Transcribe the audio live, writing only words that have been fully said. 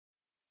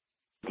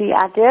The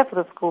idea for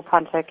the school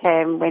poncho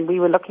came when we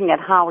were looking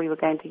at how we were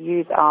going to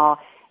use our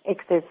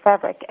excess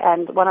fabric.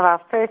 And one of our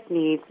first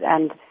needs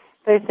and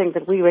first things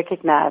that we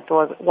recognized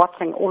was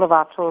watching all of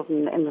our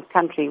children in this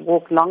country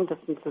walk long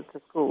distances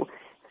to school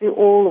through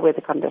all the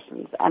weather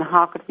conditions, and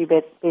how could we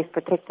best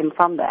protect them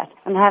from that.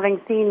 And having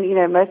seen,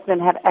 most of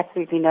them have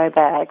absolutely no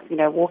bags,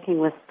 walking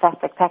with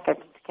plastic packets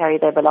to carry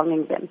their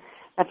belongings in.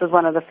 That was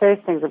one of the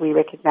first things that we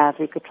recognized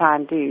we could try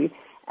and do,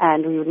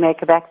 and we would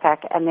make a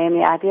backpack. And then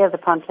the idea of the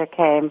poncho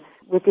came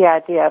with the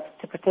idea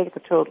to protect the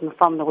children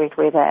from the wet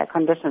weather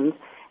conditions.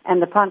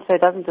 And the poncho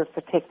doesn't just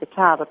protect the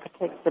child, it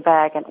protects the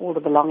bag and all the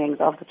belongings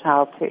of the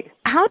child too.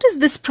 How does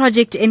this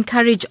project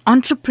encourage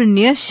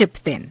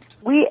entrepreneurship then?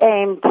 We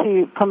aim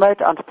to promote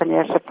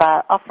entrepreneurship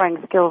by offering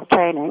skills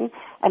training.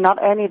 And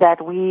not only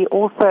that, we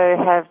also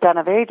have done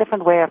a very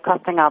different way of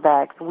costing our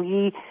bags.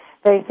 We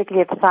basically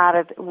have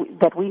decided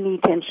that we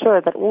need to ensure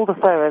that all the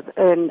sewers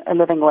earn a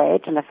living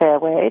wage and a fair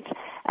wage.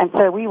 And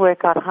so we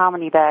work out how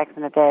many bags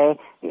in a day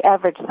the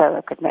average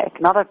sewer could make.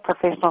 Not a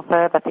professional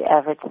sewer, but the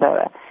average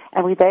sewer.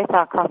 And we base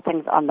our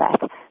costings on that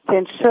to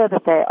ensure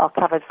that they are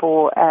covered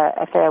for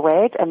a fair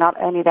wage. And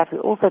not only that, we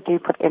also do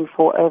put in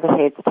for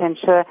overheads to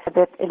ensure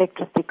that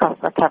electricity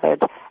costs are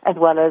covered, as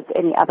well as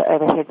any other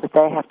overheads that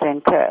they have to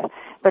incur.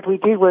 But we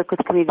do work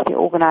with community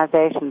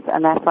organizations,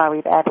 and that's why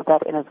we've added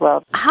that in as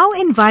well. How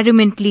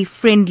environmentally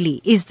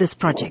friendly is this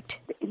project?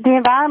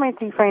 The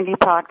environmentally friendly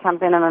part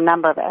comes in a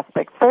number of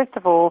aspects. First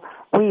of all,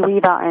 we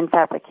weave our own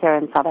fabric here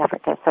in South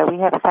Africa. So we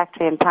have a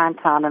factory in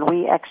Pinetown, and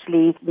we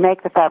actually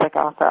make the fabric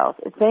ourselves.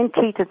 It's then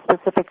treated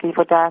specifically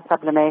for dye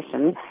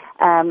sublimation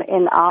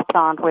in our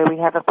plant, where we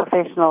have a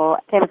professional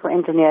chemical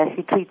engineer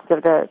who treats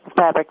the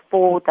fabric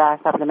for dye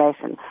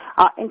sublimation.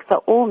 Our inks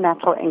are all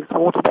natural inks,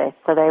 water-based,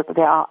 so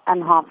they are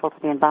unharmful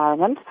to the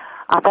environment.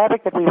 Our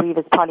fabric that we weave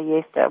is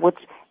polyester, which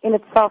in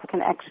itself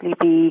can actually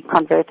be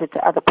converted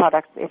to other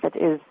products if it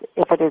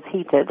is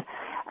heated.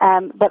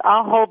 But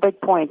our whole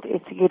big point is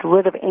to get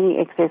rid of any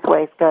excess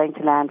waste going to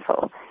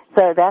landfill.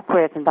 So that's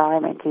where it's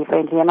environmentally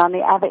friendly. And on the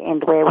other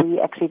end, where we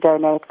actually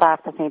donate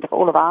 5% of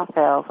all of our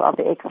sales of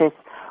the excess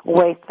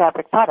waste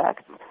fabric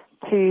products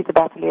to the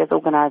Bateleurs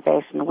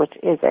organization, which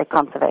is a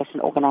conservation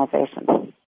organization.